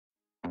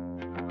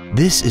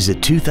This is a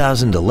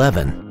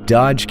 2011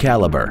 Dodge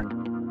Caliber.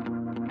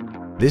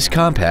 This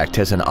compact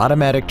has an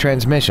automatic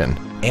transmission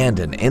and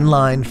an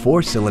inline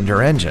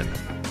 4-cylinder engine.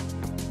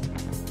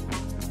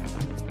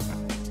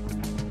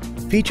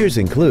 Features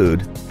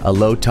include a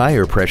low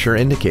tire pressure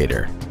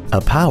indicator, a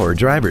power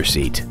driver's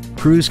seat,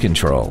 cruise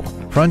control,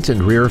 front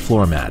and rear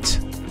floor mats,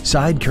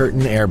 side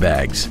curtain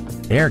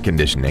airbags, air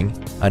conditioning,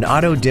 an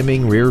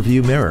auto-dimming rear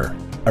view mirror,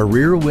 a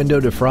rear window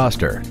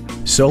defroster,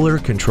 solar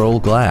control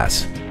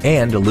glass,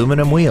 and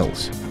aluminum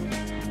wheels.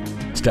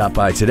 Stop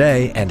by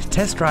today and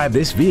test drive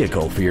this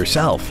vehicle for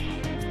yourself.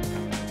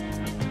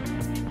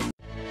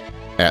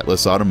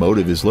 Atlas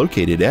Automotive is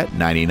located at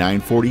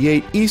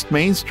 9948 East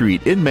Main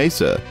Street in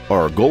Mesa.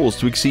 Our goal is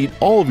to exceed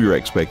all of your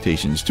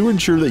expectations to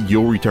ensure that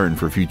you'll return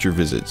for future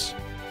visits.